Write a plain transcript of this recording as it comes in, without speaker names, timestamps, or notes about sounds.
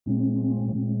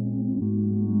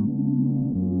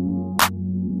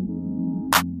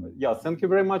yeah, thank you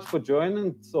very much for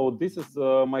joining. So this is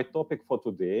my topic for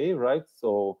today, right?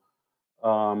 So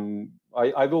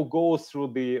I will go through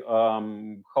the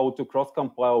how to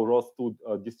cross-compile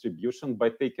ROS2 distribution by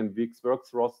taking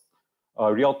VxWorks ROS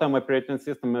real-time operating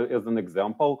system as an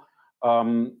example.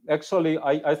 Actually,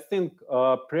 I think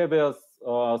previous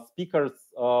speakers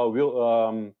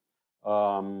will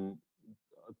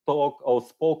talk or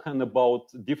spoken about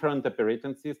different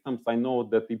operating systems. I know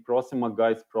that the Proxima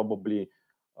guys probably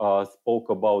spoke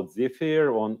about Zephyr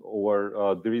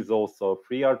or there is also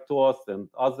FreeRTOS and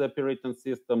other operating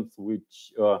systems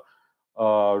which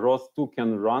ROS2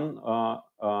 can run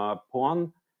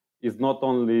upon. Is not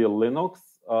only Linux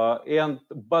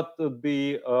but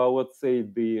the let's say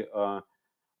the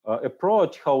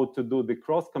approach how to do the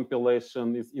cross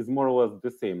compilation is more or less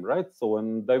the same, right? So,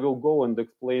 and I will go and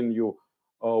explain you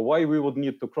why we would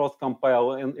need to cross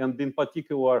compile, and in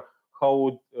particular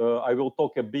how I will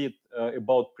talk a bit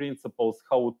about principles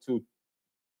how to,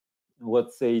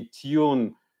 let's say,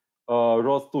 tune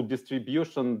ROS2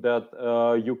 distribution that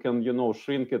you can, you know,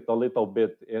 shrink it a little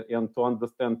bit and to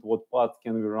understand what paths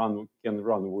can run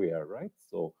where, right?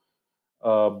 So,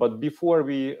 but before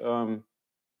we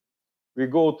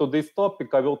go to this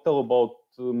topic, I will tell about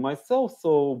myself.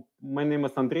 So my name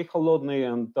is Andrei Kholodnyi,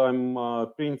 and I'm a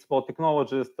principal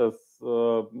technologist, as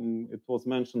it was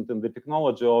mentioned in the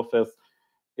technology office.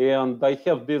 And I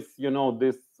have this, you know,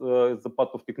 this as a part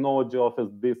of technology office,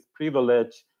 this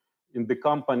privilege in the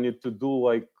company to do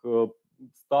like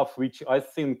stuff which I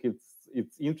think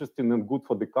it's interesting and good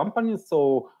for the company.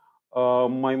 So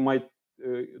my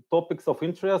topics of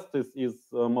interest is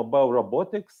mobile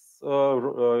robotics,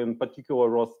 in particular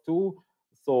ROS2.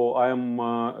 So I'm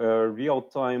a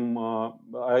real-time,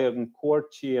 I am core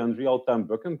chair and real-time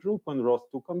working group in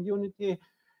ROS2 community.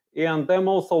 And I'm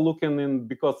also looking in,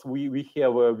 because we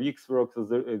have a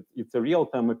VxWorks, it's a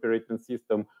real-time operating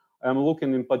system. I'm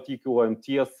looking in particular in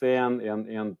TSN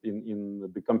and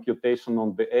in the computation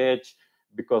on the edge,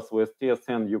 because with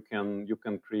TSN you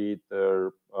can create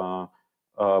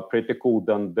pretty cool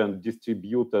then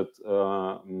distributed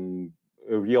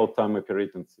real-time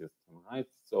operating system, right?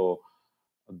 So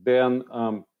then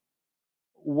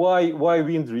why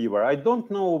WindRiver? I don't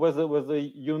know whether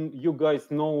you guys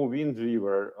know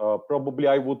WindRiver. Probably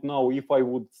I would know if I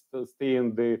would stay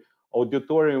in the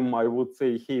auditorium. I would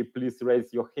say, hey, please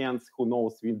raise your hands who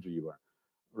knows WindRiver,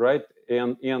 right?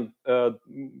 And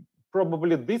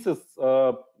probably this is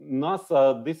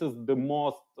NASA. This is the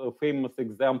most famous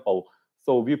example.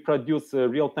 So we produce a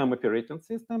real-time operating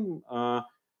system,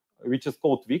 which is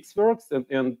called VxWorks,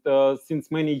 and since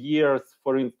many years,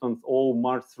 for instance, all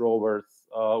Mars rovers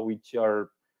which are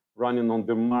running on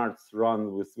the Mars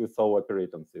run with our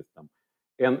operating system.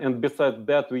 And besides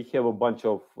that, we have a bunch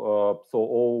of so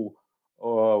all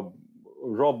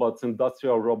robots,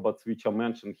 industrial robots, which are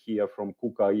mentioned here from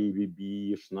KUKA,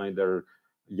 ABB, Schneider,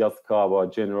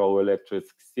 Yaskawa, General Electric,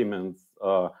 Siemens.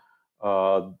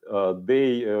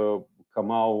 They come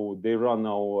out, they run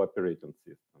our operating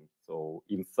system. So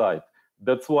inside,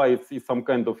 that's why it's some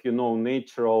kind of, you know,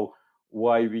 natural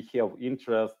why we have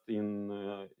interest in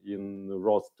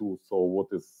ROS2. So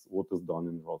what is done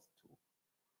in ROS2?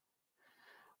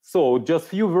 So just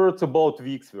few words about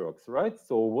VxWorks, right?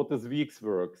 So what is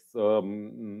VxWorks?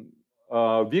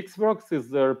 VxWorks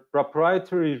is a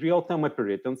proprietary real-time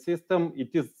operating system.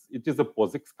 It is a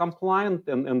POSIX compliant,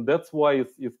 and that's why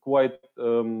it's quite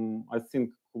I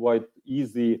think quite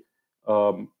easy.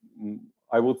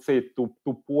 I would say to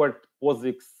port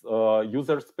POSIX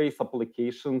user space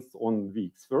applications on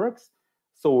VxWorks.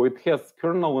 So it has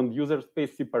kernel and user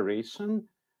space separation,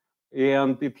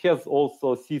 and it has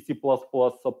also C++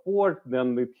 support.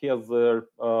 Then it has a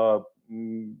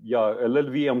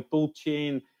LLVM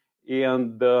toolchain,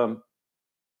 and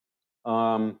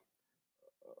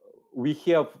we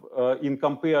have, in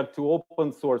compared to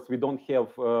open source, we don't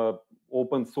have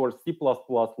open source C++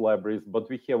 libraries, but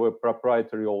we have a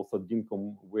proprietary also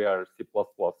Dinkomware C++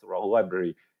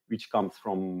 library, which comes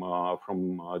from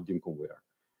Dinkomware.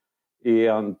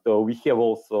 And we have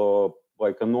also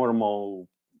like a normal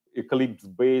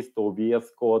Eclipse-based or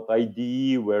VS Code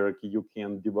IDE where you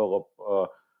can develop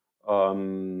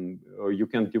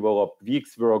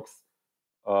VxWorks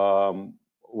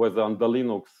whether on the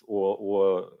Linux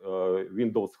or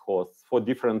Windows hosts for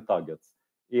different targets.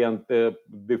 And the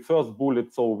first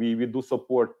bullet, so we do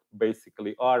support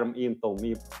basically ARM, Intel,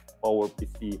 MIPS,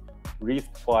 PowerPC,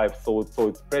 RISC-V, so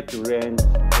it's pretty range.